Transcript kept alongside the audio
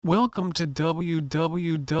Welcome to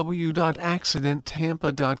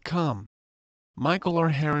www.accidenttampa.com. Michael R.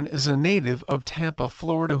 Heron is a native of Tampa,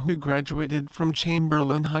 Florida who graduated from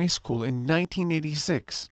Chamberlain High School in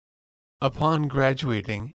 1986. Upon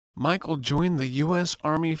graduating, Michael joined the U.S.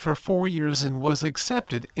 Army for 4 years and was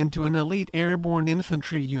accepted into an elite airborne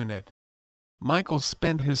infantry unit. Michael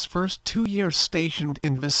spent his first 2 years stationed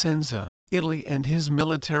in Vicenza, Italy, and his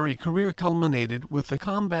military career culminated with a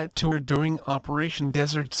combat tour during Operation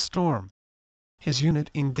Desert Storm. His unit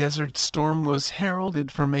in Desert Storm was heralded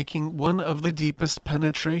for making one of the deepest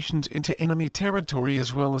penetrations into enemy territory,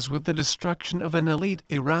 as well as with the destruction of an elite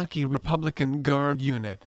Iraqi Republican Guard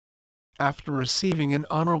unit. After receiving an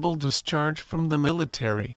honorable discharge from the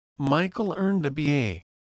military, Michael earned a B.A.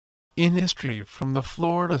 in History from the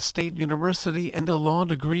Florida State University and a law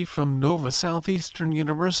degree from Nova Southeastern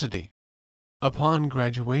University. Upon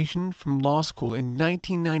graduation from law school in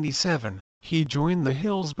 1997, he joined the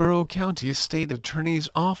Hillsborough County State Attorney's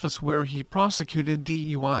Office, where he prosecuted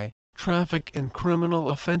DUI, traffic and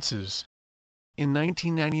criminal offenses. In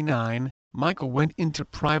 1999, Michael went into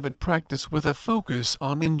private practice with a focus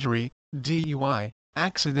on injury, DUI,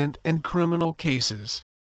 accident and criminal cases.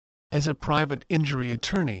 As a private injury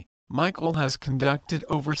attorney, Michael has conducted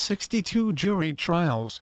over 62 jury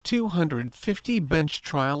trials, 250 bench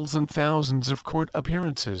trials and thousands of court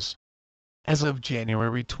appearances. As of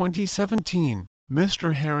January 2017,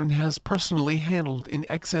 Mr. Heron has personally handled in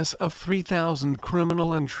excess of 3,000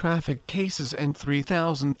 criminal and traffic cases and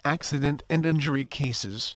 3,000 accident and injury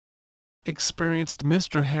cases. Experienced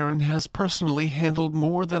Mr. Heron has personally handled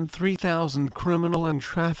more than 3,000 criminal and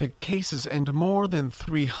traffic cases and more than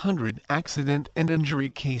 300 accident and injury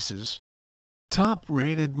cases.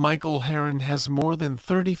 Top-rated Michael Heron has more than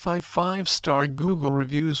 35 5-star Google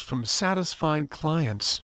reviews from satisfied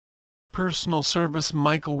clients. Personal service: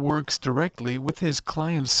 Michael works directly with his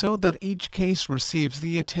clients so that each case receives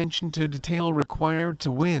the attention to detail required to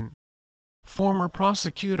win. Former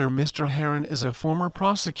prosecutor: Mr. Heron is a former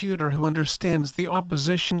prosecutor who understands the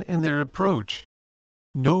opposition and their approach.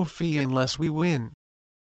 No fee unless we win.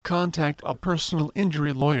 Contact a personal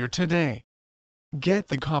injury lawyer today. Get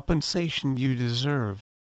the compensation you deserve.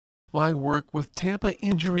 Why work with Tampa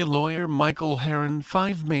injury lawyer Michael Heron?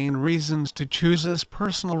 5 main reasons to choose us: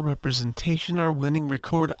 personal representation, our winning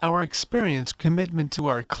record, our experience, commitment to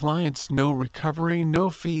our clients, no recovery, no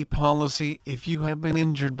fee policy. If you have been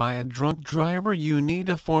injured by a drunk driver, you need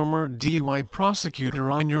a former DUI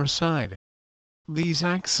prosecutor on your side. These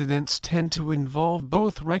accidents tend to involve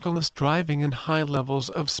both reckless driving and high levels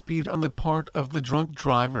of speed on the part of the drunk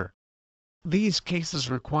driver. These cases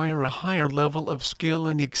require a higher level of skill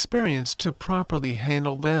and experience to properly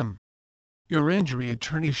handle them. Your injury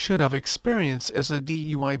attorney should have experience as a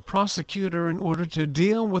DUI prosecutor in order to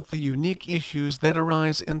deal with the unique issues that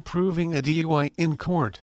arise in proving a DUI in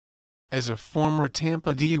court. As a former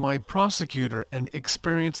Tampa DUI prosecutor and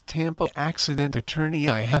experienced Tampa accident attorney,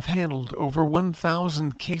 I have handled over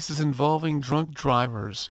 1,000 cases involving drunk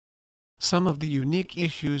drivers. Some of the unique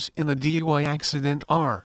issues in a DUI accident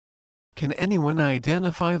are: can anyone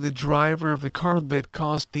identify the driver of the car that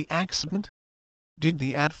caused the accident? Did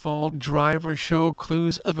the at-fault driver show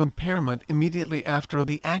clues of impairment immediately after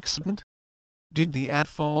the accident? Did the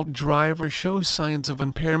at-fault driver show signs of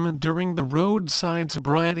impairment during the roadside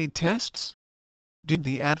sobriety tests? Did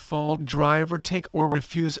the at-fault driver take or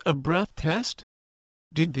refuse a breath test?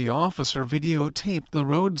 Did the officer videotape the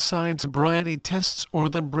roadside sobriety tests or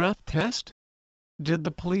the breath test? Did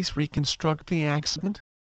the police reconstruct the accident?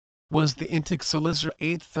 Was the intake cylinder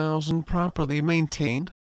 8000 properly maintained?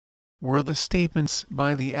 Were the statements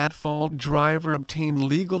by the at-fault driver obtained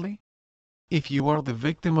legally? If you are the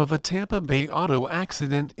victim of a Tampa Bay auto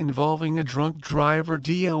accident involving a drunk driver,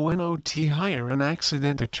 don't hire an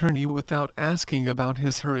accident attorney without asking about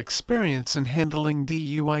his/her experience in handling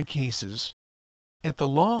DUI cases. At the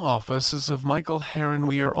law offices of Michael Heron,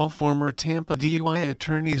 we are all former Tampa DUI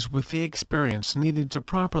attorneys with the experience needed to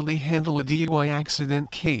properly handle a DUI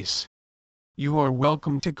accident case. You are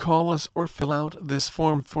welcome to call us or fill out this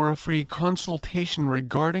form for a free consultation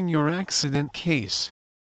regarding your accident case.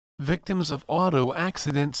 Victims of auto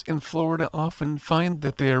accidents in Florida often find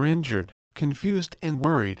that they are injured, confused and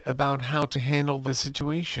worried about how to handle the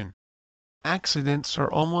situation. Accidents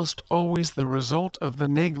are almost always the result of the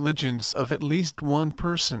negligence of at least one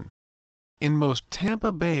person. In most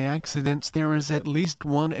Tampa Bay accidents, there is at least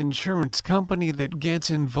one insurance company that gets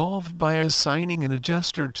involved by assigning an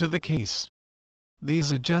adjuster to the case.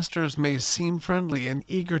 These adjusters may seem friendly and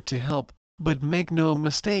eager to help, but make no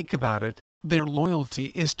mistake about it, their loyalty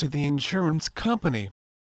is to the insurance company.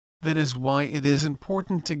 That is why it is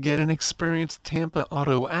important to get an experienced Tampa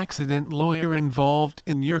auto accident lawyer involved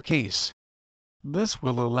in your case. This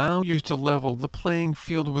will allow you to level the playing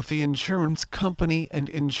field with the insurance company and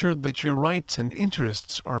ensure that your rights and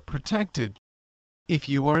interests are protected. If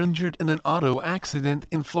you are injured in an auto accident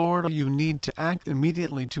in Florida, you need to act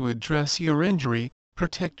immediately to address your injury,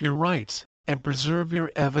 protect your rights, and preserve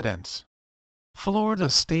your evidence. Florida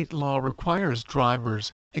state law requires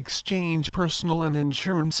drivers exchange personal and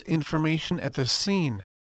insurance information at the scene.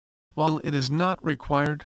 While it is not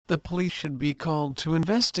required, the police should be called to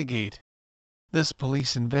investigate. This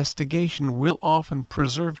police investigation will often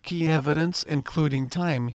preserve key evidence including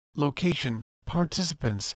time, location,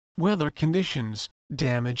 participants, weather conditions,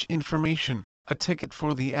 damage information, a ticket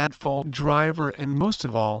for the at-fault driver, and most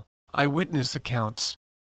of all, eyewitness accounts.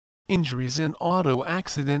 Injuries in auto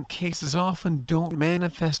accident cases often don't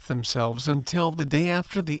manifest themselves until the day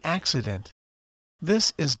after the accident.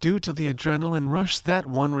 This is due to the adrenaline rush that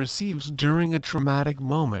one receives during a traumatic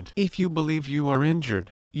moment. If you believe you are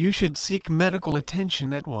injured, you should seek medical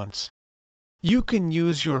attention at once. You can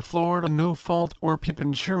use your Florida no-fault or PIP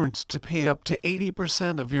insurance to pay up to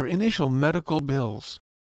 80% of your initial medical bills.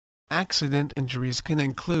 Accident injuries can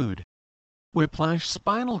include whiplash,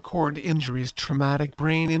 spinal cord injuries, traumatic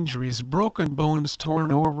brain injuries, broken bones,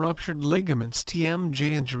 torn or ruptured ligaments,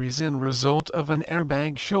 TMJ injuries in result of an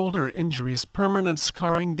airbag, shoulder injuries, permanent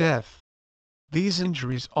scarring, death. These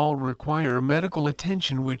injuries all require medical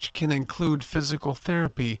attention, which can include physical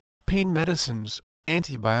therapy, pain medicines,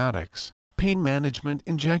 antibiotics, pain management,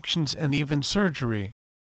 injections, and even surgery.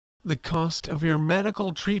 The cost of your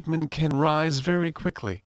medical treatment can rise very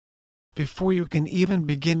quickly. Before you can even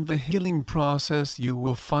begin the healing process, you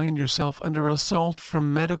will find yourself under assault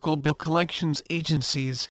from medical bill collections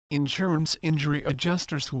agencies, insurance injury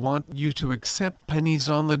adjusters who want you to accept pennies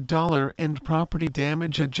on the dollar, and property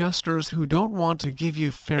damage adjusters who don't want to give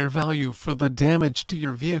you fair value for the damage to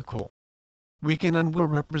your vehicle. We can and will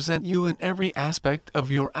represent you in every aspect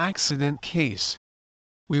of your accident case.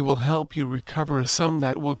 We will help you recover a sum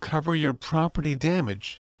that will cover your property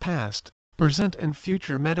damage, past, present and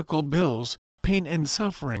future medical bills, pain and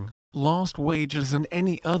suffering, lost wages, and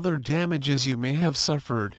any other damages you may have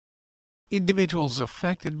suffered. Individuals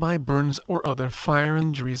affected by burns or other fire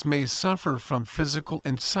injuries may suffer from physical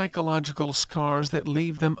and psychological scars that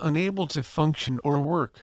leave them unable to function or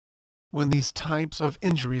work. When these types of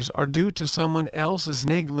injuries are due to someone else's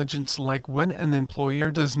negligence, like when an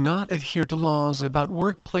employer does not adhere to laws about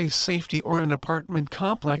workplace safety or an apartment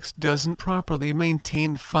complex doesn't properly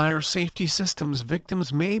maintain fire safety systems,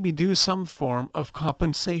 victims may be due some form of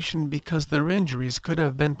compensation because their injuries could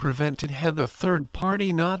have been prevented had the third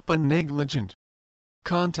party not been negligent.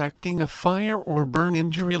 Contacting a fire or burn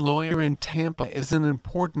injury lawyer in Tampa is an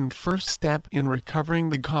important first step in recovering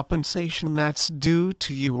the compensation that's due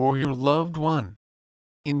to you or your loved one.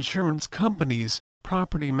 Insurance companies,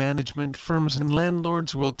 property management firms, and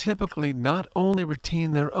landlords will typically not only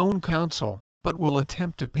retain their own counsel, but will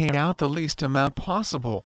attempt to pay out the least amount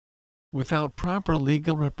possible. Without proper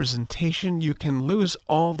legal representation, you can lose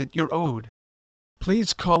all that you're owed.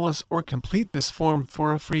 Please call us or complete this form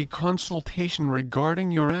for a free consultation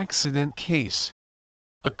regarding your accident case.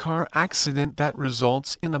 A car accident that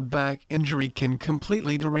results in a back injury can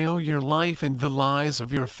completely derail your life and the lives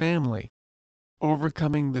of your family.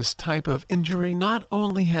 Overcoming this type of injury not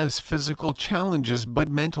only has physical challenges but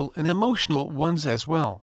mental and emotional ones as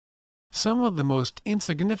well. Some of the most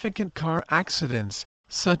insignificant car accidents,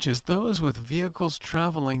 such as those with vehicles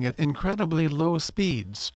traveling at incredibly low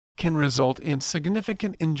speeds, can result in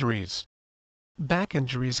significant injuries. Back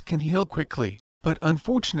injuries can heal quickly, but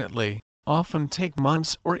unfortunately, often take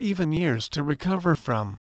months or even years to recover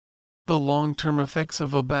from. The long-term effects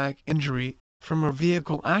of a back injury from a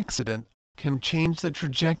vehicle accident can change the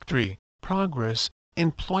trajectory, progress,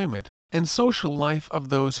 employment, and social life of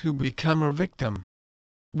those who become a victim.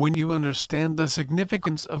 When you understand the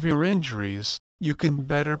significance of your injuries, you can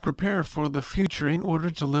better prepare for the future in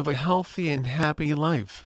order to live a healthy and happy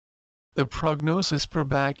life. The prognosis for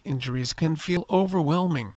back injuries can feel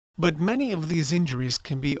overwhelming, but many of these injuries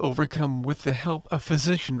can be overcome with the help of a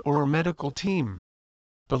physician or a medical team.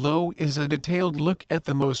 Below is a detailed look at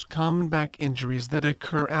the most common back injuries that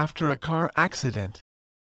occur after a car accident.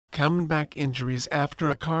 Common back injuries after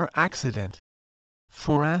a car accident.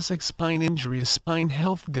 Thoracic spine injuries. Spine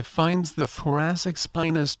Health defines the thoracic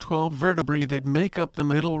spine as 12 vertebrae that make up the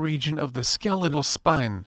middle region of the skeletal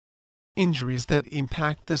spine. Injuries that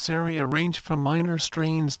impact this area range from minor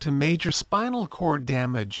strains to major spinal cord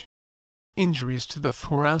damage. Injuries to the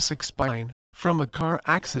thoracic spine, from a car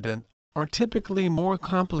accident, are typically more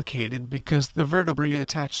complicated because the vertebrae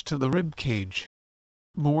attach to the rib cage.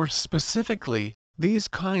 More specifically, these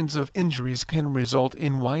kinds of injuries can result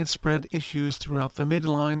in widespread issues throughout the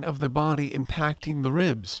midline of the body impacting the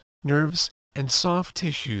ribs, nerves, and soft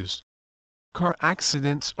tissues. Car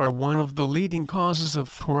accidents are one of the leading causes of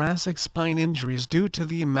thoracic spine injuries due to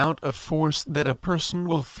the amount of force that a person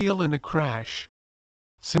will feel in a crash.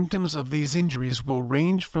 Symptoms of these injuries will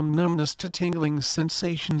range from numbness to tingling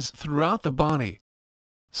sensations throughout the body.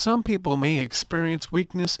 Some people may experience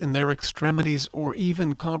weakness in their extremities or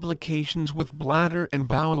even complications with bladder and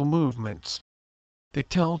bowel movements. The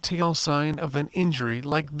telltale sign of an injury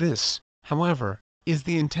like this, however, is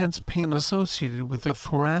the intense pain associated with a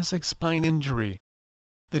thoracic spine injury.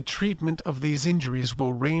 The treatment of these injuries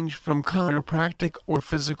will range from chiropractic or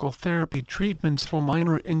physical therapy treatments for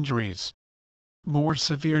minor injuries. More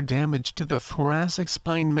severe damage to the thoracic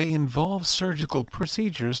spine may involve surgical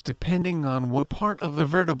procedures depending on what part of the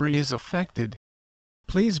vertebrae is affected.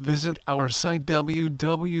 Please visit our site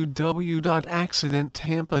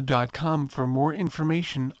www.accidenttampa.com for more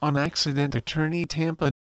information on Accident Attorney Tampa.